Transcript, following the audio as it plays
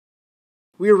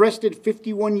We arrested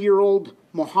 51-year-old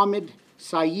Muhammad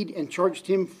Syed and charged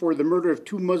him for the murder of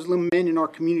two Muslim men in our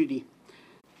community,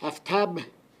 Aftab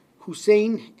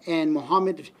Hussein and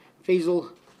Muhammad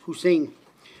Afzaal Hussain.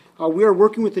 We are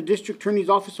working with the District Attorney's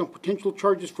Office on potential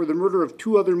charges for the murder of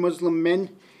two other Muslim men,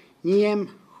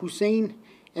 Niem Hussein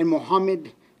and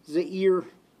Muhammad Zair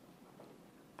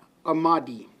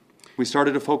Ahmadi. We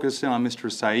started to focus in on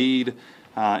Mr. Syed,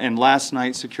 and last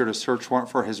night secured a search warrant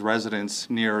for his residence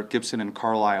near Gibson and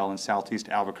Carlisle in southeast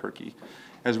Albuquerque.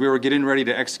 As we were getting ready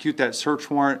to execute that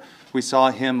search warrant, we saw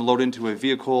him load into a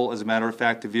vehicle. As a matter of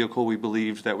fact, the vehicle we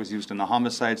believed that was used in the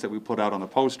homicides that we put out on the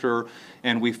poster,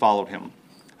 and we followed him.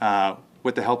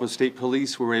 With the help of state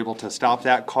police, we were able to stop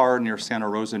that car near Santa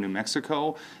Rosa, New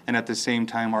Mexico, and at the same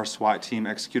time our SWAT team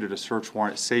executed a search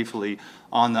warrant safely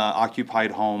on the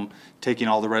occupied home, taking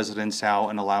all the residents out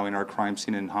and allowing our crime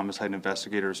scene and homicide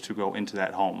investigators to go into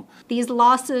that home. These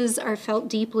losses are felt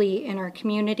deeply in our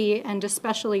community, and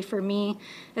especially for me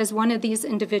as one of these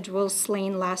individuals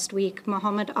slain last week,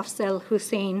 Muhammad Afzaal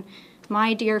Hussain,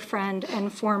 my dear friend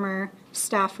and former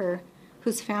staffer,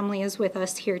 whose family is with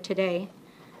us here today.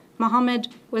 Muhammad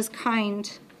was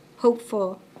kind,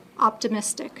 hopeful,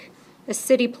 optimistic, a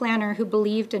city planner who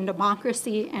believed in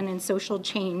democracy and in social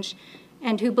change,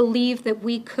 and who believed that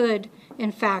we could,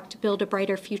 in fact, build a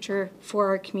brighter future for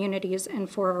our communities and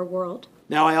for our world.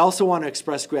 Now, I also want to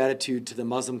express gratitude to the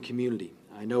Muslim community.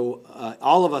 I know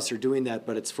all of us are doing that,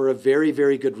 but it's for a very,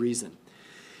 very good reason.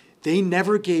 They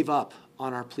never gave up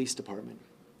on our police department,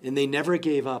 and they never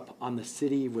gave up on the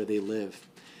city where they live.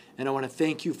 And I want to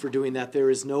thank you for doing that.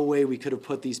 There is no way we could have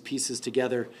put these pieces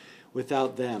together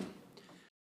without them.